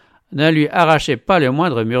Sauveur ne lui arrachaient pas le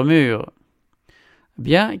moindre murmure.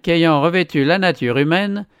 Bien qu'ayant revêtu la nature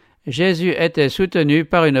humaine, Jésus était soutenu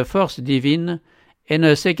par une force divine et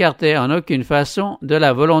ne s'écartait en aucune façon de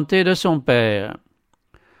la volonté de son Père.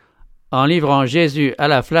 En livrant Jésus à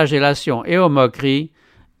la flagellation et aux moqueries,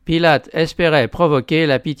 Pilate espérait provoquer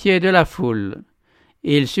la pitié de la foule.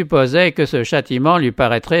 Il supposait que ce châtiment lui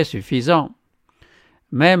paraîtrait suffisant.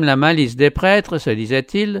 Même la malice des prêtres, se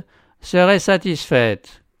disait-il, serait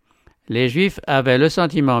satisfaite. Les Juifs avaient le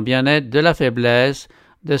sentiment bien net de la faiblesse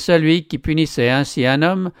de celui qui punissait ainsi un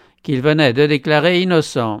homme qu'il venait de déclarer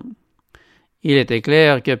innocent. Il était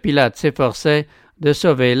clair que Pilate s'efforçait de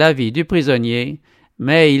sauver la vie du prisonnier,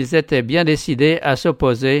 mais ils étaient bien décidés à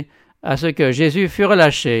s'opposer à ce que Jésus fût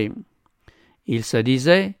relâché. Ils se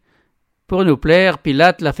disaient « Pour nous plaire,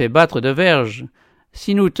 Pilate l'a fait battre de verges.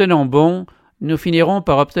 Si nous tenons bon, nous finirons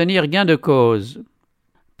par obtenir gain de cause. »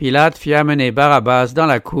 Pilate fit amener Barabbas dans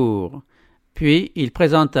la cour. Puis il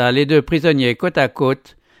présenta les deux prisonniers côte à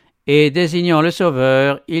côte, et désignant le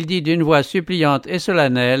Sauveur, il dit d'une voix suppliante et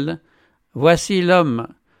solennelle « Voici l'homme,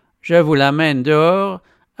 je vous l'amène dehors,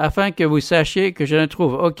 afin que vous sachiez que je ne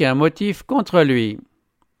trouve aucun motif contre lui. »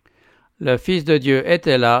 Le Fils de Dieu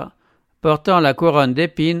était là, portant la couronne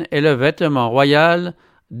d'épines et le vêtement royal,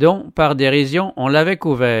 dont par dérision on l'avait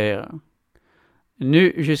couvert.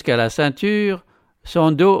 Nu jusqu'à la ceinture,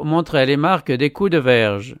 son dos montrait les marques des coups de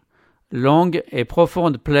verge, longues et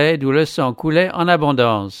profondes plaies d'où le sang coulait en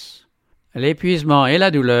abondance. L'épuisement et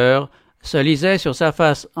la douleur se lisaient sur sa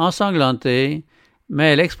face ensanglantée,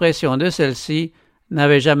 mais l'expression de celle-ci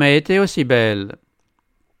n'avait jamais été aussi belle.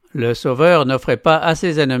 Le Sauveur n'offrait pas à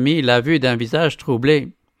ses ennemis la vue d'un visage troublé.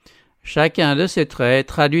 Chacun de ses traits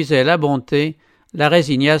traduisait la bonté, la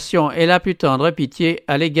résignation et la plus tendre pitié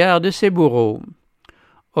à l'égard de ses bourreaux.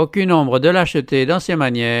 Aucune ombre de lâcheté dans ses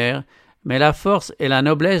manières, mais la force et la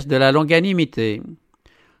noblesse de la longanimité.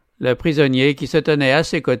 Le prisonnier qui se tenait à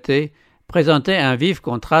ses côtés présentait un vif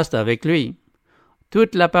contraste avec lui.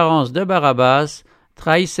 Toute l'apparence de Barabbas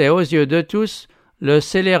trahissait aux yeux de tous le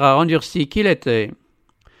scélérat endurci qu'il était.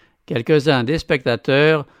 Quelques-uns des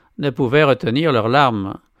spectateurs ne pouvaient retenir leurs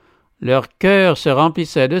larmes. Leur cœur se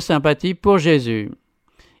remplissait de sympathie pour Jésus.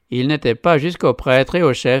 Il n'était pas jusqu'aux prêtres et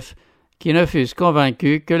aux chefs qui ne fussent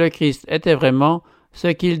convaincus que le Christ était vraiment ce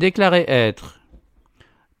qu'il déclarait être.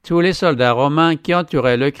 Tous les soldats romains qui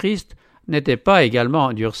entouraient le Christ n'étaient pas également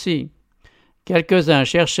endurcis. Quelques-uns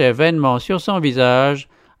cherchaient vainement sur son visage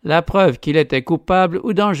la preuve qu'il était coupable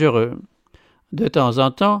ou dangereux. De temps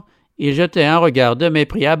en temps, ils jetaient un regard de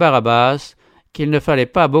mépris à Barabbas qu'il ne fallait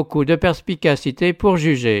pas beaucoup de perspicacité pour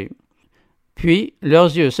juger. Puis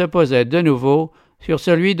leurs yeux se posaient de nouveau sur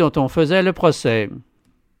celui dont on faisait le procès.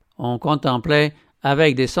 On contemplait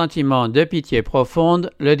avec des sentiments de pitié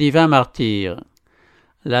profonde le divin martyr.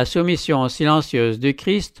 La soumission silencieuse du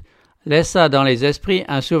Christ laissa dans les esprits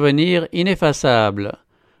un souvenir ineffaçable.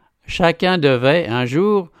 Chacun devait, un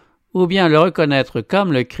jour, ou bien le reconnaître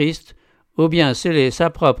comme le Christ, ou bien sceller sa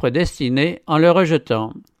propre destinée en le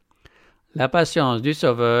rejetant. La patience du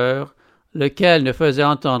Sauveur, lequel ne faisait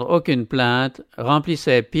entendre aucune plainte,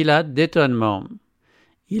 remplissait Pilate d'étonnement.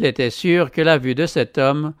 Il était sûr que la vue de cet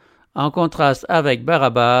homme, en contraste avec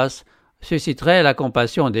Barabbas, susciterait la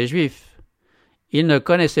compassion des Juifs. Il ne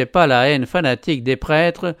connaissait pas la haine fanatique des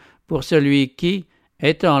prêtres pour celui qui,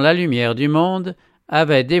 étant la lumière du monde,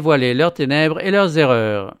 avait dévoilé leurs ténèbres et leurs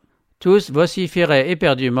erreurs. Tous vociféraient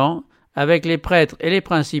éperdument, avec les prêtres et les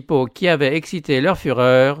principaux qui avaient excité leur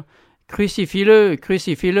fureur, « Crucifie-le,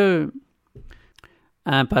 crucifie-le »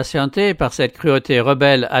 Impatienté par cette cruauté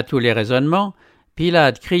rebelle à tous les raisonnements,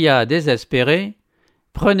 Pilate cria désespéré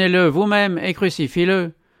 « Prenez-le vous-même et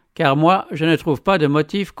crucifiez-le, car moi je ne trouve pas de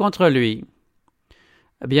motif contre lui. »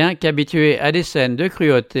 Bien qu'habitué à des scènes de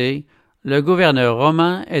cruauté, le gouverneur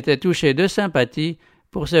romain était touché de sympathie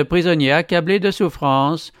pour ce prisonnier accablé de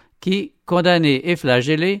souffrance qui, condamné et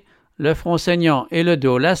flagellé, le front saignant et le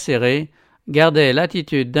dos lacéré, gardait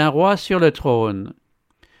l'attitude d'un roi sur le trône.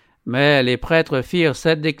 Mais les prêtres firent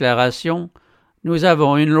cette déclaration « Nous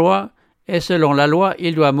avons une loi, et selon la loi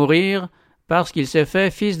il doit mourir, parce qu'il s'est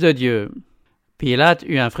fait fils de Dieu. » Pilate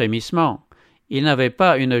eut un frémissement. Il n'avait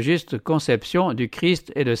pas une juste conception du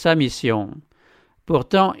Christ et de sa mission.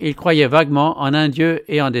 Pourtant, il croyait vaguement en un Dieu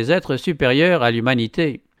et en des êtres supérieurs à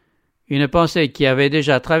l'humanité. Une pensée qui avait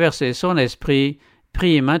déjà traversé son esprit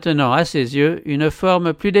prit maintenant à ses yeux une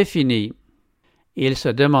forme plus définie. Il se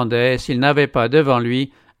demandait s'il n'avait pas devant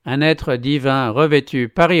lui un être divin revêtu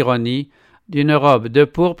par ironie d'une robe de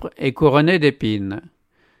pourpre et couronné d'épines.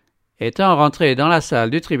 Étant rentré dans la salle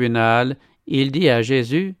du tribunal, il dit à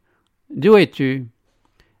Jésus « D'où es-tu »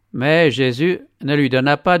 Mais Jésus ne lui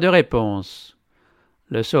donna pas de réponse.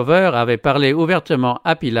 Le Sauveur avait parlé ouvertement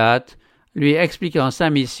à Pilate, lui expliquant sa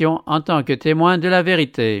mission en tant que témoin de la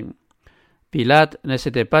vérité. Pilate ne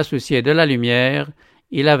s'était pas soucié de la lumière,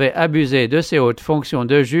 il avait abusé de ses hautes fonctions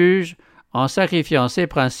de juge en sacrifiant ses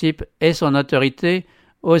principes et son autorité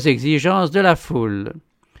aux exigences de la foule.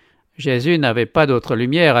 Jésus n'avait pas d'autre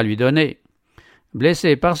lumière à lui donner.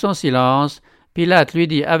 Blessé par son silence, Pilate lui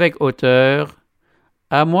dit avec hauteur «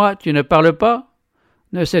 À moi tu ne parles pas ?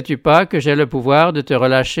 Ne sais-tu pas que j'ai le pouvoir de te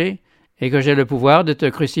relâcher et que j'ai le pouvoir de te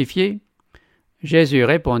crucifier ?» Jésus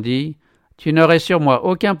répondit « Tu n'aurais sur moi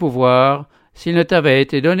aucun pouvoir s'il ne t'avait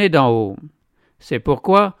été donné d'en haut. C'est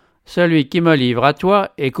pourquoi celui qui me livre à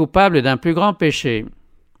toi est coupable d'un plus grand péché. »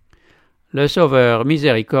 Le Sauveur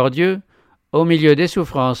miséricordieux, au milieu des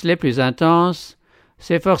souffrances les plus intenses,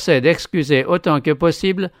 s'efforçait d'excuser autant que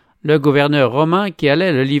possible le gouverneur romain qui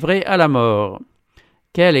allait le livrer à la mort.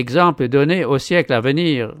 Quel exemple donner au siècle à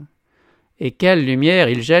venir! Et quelle lumière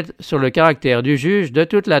il jette sur le caractère du juge de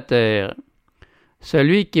toute la terre!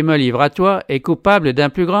 Celui qui me livre à toi est coupable d'un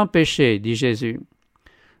plus grand péché, dit Jésus.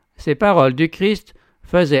 Ces paroles du Christ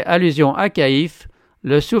faisaient allusion à Caïphe,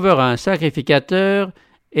 le souverain sacrificateur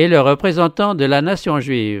et le représentant de la nation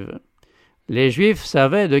juive. Les Juifs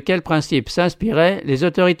savaient de quels principes s'inspiraient les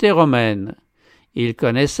autorités romaines. Ils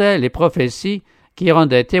connaissaient les prophéties qui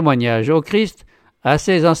rendaient témoignage au Christ, à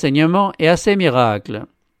ses enseignements et à ses miracles.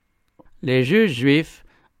 Les juges juifs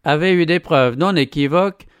avaient eu des preuves non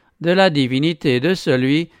équivoques de la divinité de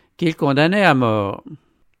celui qu'ils condamnaient à mort.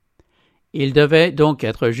 Ils devaient donc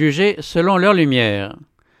être jugés selon leur lumière.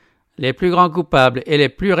 Les plus grands coupables et les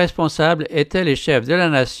plus responsables étaient les chefs de la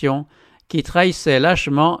nation qui trahissaient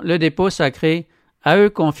lâchement le dépôt sacré à eux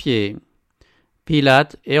confié.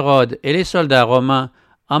 Pilate, Hérode et les soldats romains,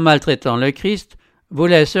 en maltraitant le Christ,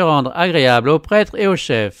 voulaient se rendre agréables aux prêtres et aux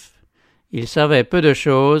chefs. Ils savaient peu de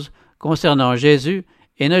choses concernant Jésus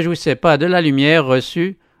et ne jouissaient pas de la lumière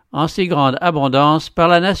reçue en si grande abondance par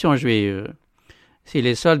la nation juive. Si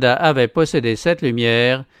les soldats avaient possédé cette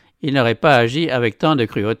lumière, ils n'auraient pas agi avec tant de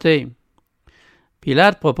cruauté.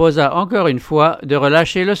 Pilate proposa encore une fois de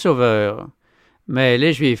relâcher le Sauveur. Mais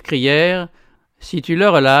les Juifs crièrent « Si tu le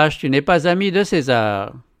relâches, tu n'es pas ami de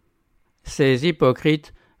César. » Ces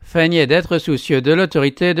hypocrites feignaient d'être soucieux de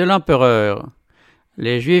l'autorité de l'empereur.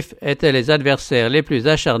 Les Juifs étaient les adversaires les plus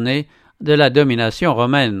acharnés de la domination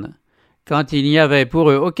romaine. Quand il n'y avait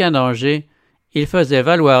pour eux aucun danger, ils faisaient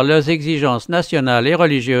valoir leurs exigences nationales et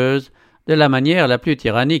religieuses de la manière la plus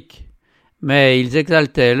tyrannique. Mais ils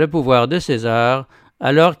exaltaient le pouvoir de César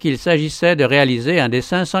alors qu'il s'agissait de réaliser un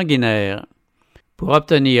dessein sanguinaire. Pour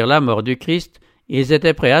obtenir la mort du Christ, ils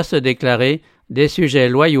étaient prêts à se déclarer des sujets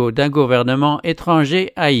loyaux d'un gouvernement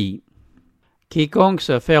étranger haï. « Quiconque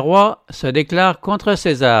se fait roi se déclare contre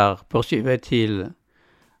César », poursuivait-il.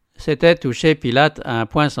 C'était toucher Pilate à un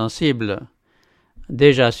point sensible.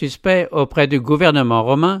 Déjà suspect auprès du gouvernement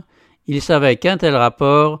romain, il savait qu'un tel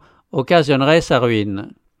rapport occasionnerait sa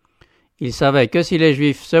ruine. Il savait que si les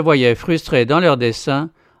Juifs se voyaient frustrés dans leurs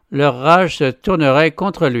desseins, leur rage se tournerait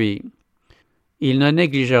contre lui. Il ne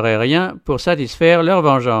négligerait rien pour satisfaire leur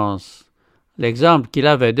vengeance. L'exemple qu'il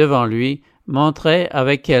avait devant lui montrait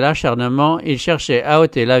avec quel acharnement ils cherchaient à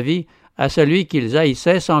ôter la vie à celui qu'ils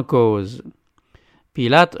haïssaient sans cause.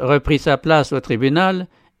 Pilate reprit sa place au tribunal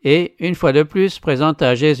et, une fois de plus,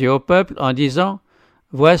 présenta Jésus au peuple en disant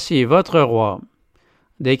 « Voici votre roi ».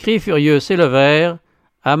 Des cris furieux s'élevèrent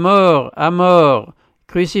 « À mort,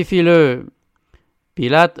 crucifie-le ».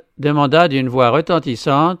 Pilate demanda d'une voix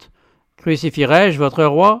retentissante « Crucifierai-je votre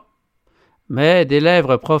roi ?» Mais des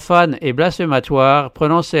lèvres profanes et blasphématoires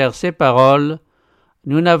prononcèrent ces paroles «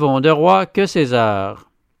 Nous n'avons de roi que César ».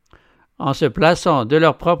 En se plaçant de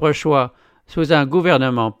leur propre choix sous un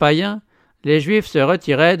gouvernement païen, les Juifs se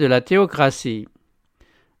retiraient de la théocratie.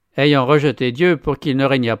 Ayant rejeté Dieu pour qu'il ne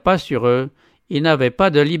régnât pas sur eux, ils n'avaient pas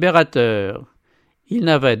de libérateur. Ils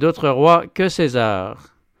n'avaient d'autre roi que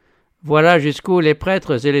César. Voilà jusqu'où les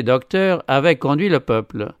prêtres et les docteurs avaient conduit le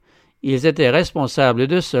peuple. Ils étaient responsables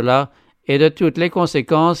de cela et de toutes les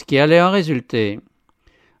conséquences qui allaient en résulter.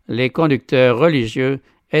 Les conducteurs religieux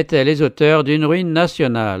étaient les auteurs d'une ruine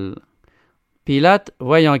nationale. Pilate,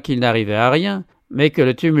 voyant qu'il n'arrivait à rien, mais que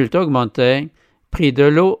le tumulte augmentait, prit de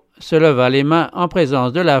l'eau, se leva les mains en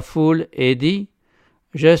présence de la foule et dit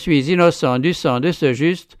 « Je suis innocent du sang de ce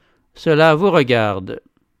juste, cela vous regarde. »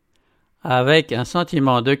 Avec un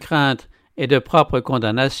sentiment de crainte et de propre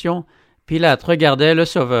condamnation, Pilate regardait le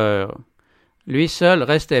Sauveur. Lui seul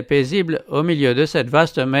restait paisible au milieu de cette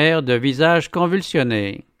vaste mer de visages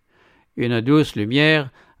convulsionnés. Une douce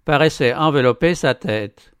lumière paraissait envelopper sa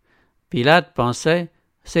tête. Pilate pensait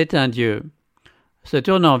 « C'est un Dieu ». Se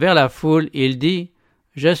tournant vers la foule, il dit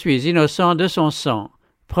 « Je suis innocent de son sang,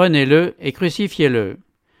 prenez-le et crucifiez-le.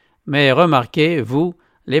 Mais remarquez, vous,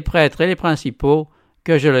 les prêtres et les principaux,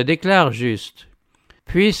 que je le déclare juste.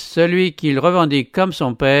 Puisse celui qu'il revendique comme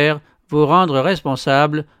son Père vous rendre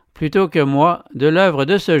responsable, plutôt que moi, de l'œuvre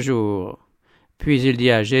de ce jour. » Puis il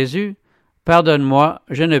dit à Jésus « Pardonne-moi,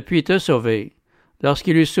 je ne puis te sauver. »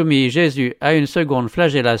 Lorsqu'il eut soumis Jésus à une seconde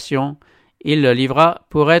flagellation, il le livra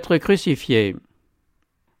pour être crucifié.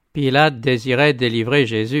 Pilate désirait délivrer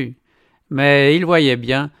Jésus, mais il voyait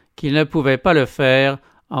bien qu'il ne pouvait pas le faire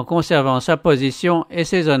en conservant sa position et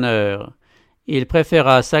ses honneurs. il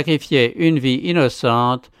préféra sacrifier une vie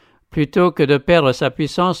innocente plutôt que de perdre sa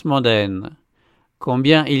puissance mondaine.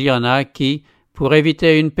 Combien il y en a qui, pour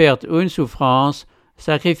éviter une perte ou une souffrance,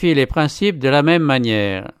 sacrifient les principes de la même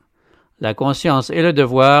manière. La conscience et le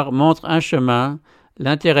devoir montrent un chemin,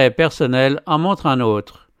 l'intérêt personnel en montre un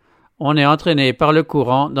autre. On est entraîné par le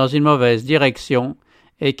courant dans une mauvaise direction,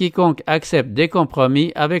 et quiconque accepte des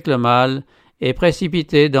compromis avec le mal est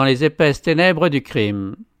précipité dans les épaisses ténèbres du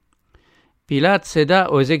crime. Pilate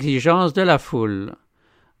céda aux exigences de la foule.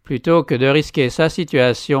 Plutôt que de risquer sa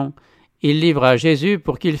situation, il livra Jésus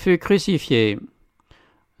pour qu'il fût crucifié.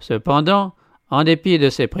 Cependant, en dépit de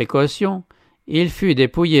ses précautions, il fut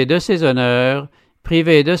dépouillé de ses honneurs,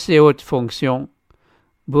 privé de ses hautes fonctions.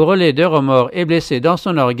 Bourrelé de remords et blessé dans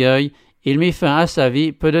son orgueil, il mit fin à sa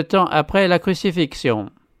vie peu de temps après la crucifixion.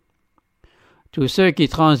 Tous ceux qui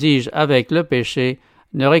transigent avec le péché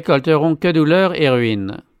ne récolteront que douleur et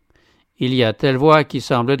ruine. Il y a telle voie qui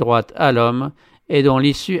semble droite à l'homme et dont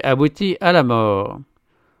l'issue aboutit à la mort.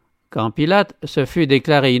 Quand Pilate se fut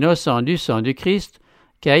déclaré innocent du sang du Christ,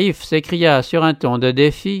 Caïphe s'écria sur un ton de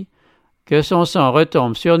défi « Que son sang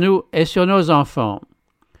retombe sur nous et sur nos enfants ».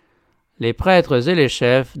 Les prêtres et les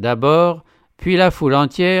chefs, d'abord, puis la foule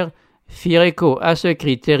entière, firent écho à ce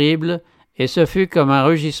cri terrible, et ce fut comme un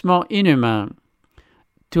rugissement inhumain.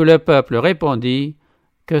 Tout le peuple répondit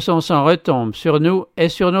 « Que son sang retombe sur nous et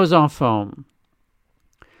sur nos enfants ».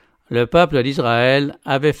 Le peuple d'Israël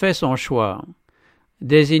avait fait son choix.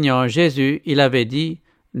 Désignant Jésus, il avait dit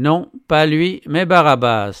 « Non, pas lui, mais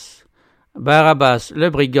Barabbas ». Barabbas, le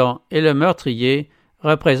brigand et le meurtrier,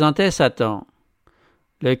 représentaient Satan.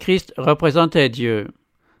 Le Christ représentait Dieu.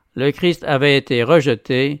 Le Christ avait été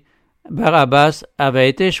rejeté, Barabbas avait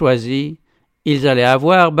été choisi, ils allaient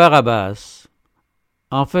avoir Barabbas.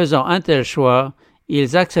 En faisant un tel choix,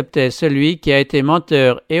 ils acceptaient celui qui a été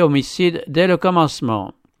menteur et homicide dès le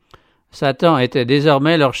commencement. Satan était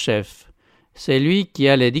désormais leur chef. C'est lui qui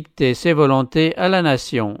allait dicter ses volontés à la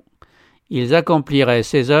nation. Ils accompliraient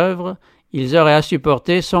ses œuvres, ils auraient à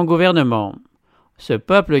supporter son gouvernement. Ce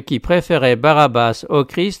peuple qui préférait Barabbas au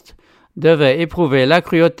Christ devait éprouver la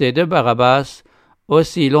cruauté de Barabbas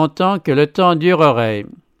aussi longtemps que le temps durerait.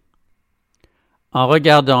 En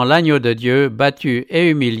regardant l'agneau de Dieu battu et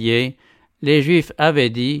humilié, les Juifs avaient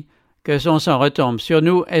dit « Que son sang retombe sur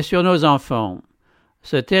nous et sur nos enfants ».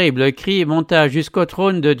 Ce terrible cri monta jusqu'au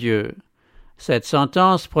trône de Dieu. Cette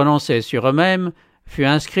sentence prononcée sur eux-mêmes fut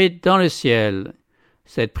inscrite dans le ciel.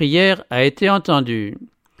 Cette prière a été entendue.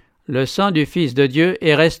 Le sang du Fils de Dieu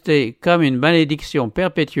est resté comme une malédiction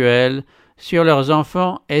perpétuelle sur leurs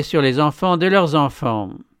enfants et sur les enfants de leurs enfants.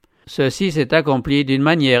 Ceci s'est accompli d'une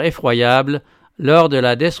manière effroyable lors de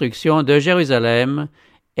la destruction de Jérusalem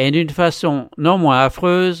et d'une façon non moins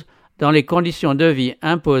affreuse dans les conditions de vie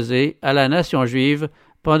imposées à la nation juive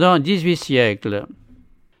pendant 18 siècles.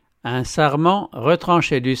 Un sarment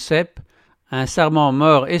retranché du cep, un sarment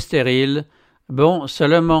mort et stérile, bon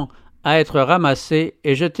seulement à être ramassé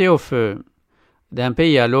et jeté au feu. D'un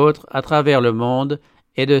pays à l'autre, à travers le monde,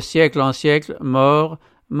 et de siècle en siècle, mort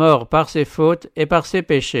par ses fautes et par ses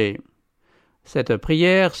péchés. Cette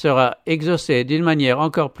prière sera exaucée d'une manière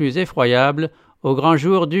encore plus effroyable au grand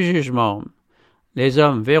jour du jugement. Les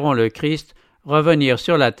hommes verront le Christ revenir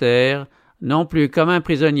sur la terre, non plus comme un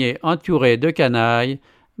prisonnier entouré de canailles,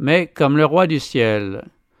 mais comme le roi du ciel.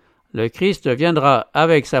 Le Christ viendra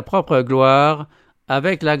avec sa propre gloire,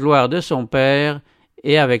 avec la gloire de son Père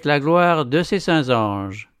et avec la gloire de ses saints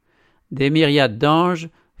anges. Des myriades d'anges,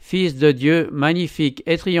 fils de Dieu magnifiques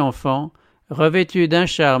et triomphants, revêtus d'un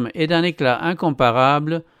charme et d'un éclat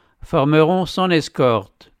incomparables, formeront son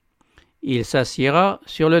escorte. Il s'assiera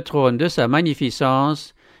sur le trône de sa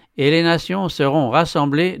magnificence, et les nations seront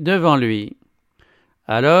rassemblées devant lui.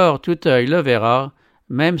 Alors tout œil le verra,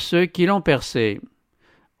 même ceux qui l'ont percé.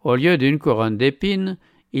 Au lieu d'une couronne d'épines,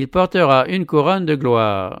 il portera une couronne de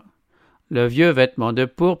gloire. Le vieux vêtement de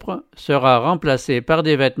pourpre sera remplacé par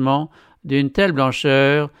des vêtements d'une telle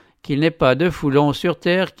blancheur qu'il n'est pas de foulon sur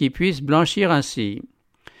terre qui puisse blanchir ainsi.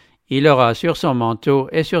 Il aura sur son manteau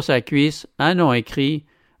et sur sa cuisse un nom écrit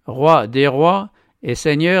 « Roi des rois et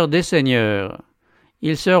Seigneur des seigneurs ».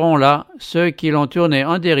 Ils seront là, ceux qui l'ont tourné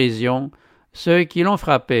en dérision, ceux qui l'ont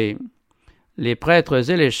frappé. Les prêtres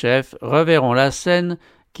et les chefs reverront la scène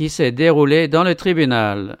qui s'est déroulée dans le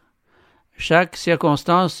tribunal. Chaque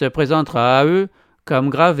circonstance se présentera à eux comme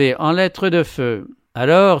gravée en lettres de feu.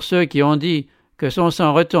 Alors ceux qui ont dit que son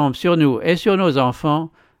sang retombe sur nous et sur nos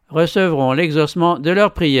enfants recevront l'exaucement de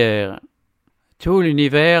leurs prières. Tout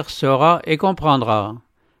l'univers saura et comprendra.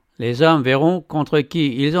 Les hommes verront contre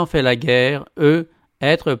qui ils ont fait la guerre, eux,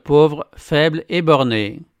 êtres pauvres, faibles et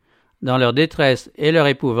bornés. dans leur détresse et leur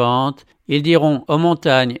épouvante, ils diront aux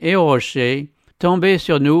montagnes et aux rochers, « Tombez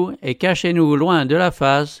sur nous et cachez-nous loin de la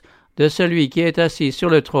face de celui qui est assis sur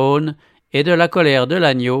le trône et de la colère de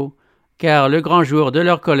l'agneau, car le grand jour de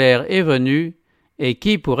leur colère est venu, et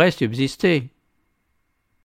qui pourrait subsister ?»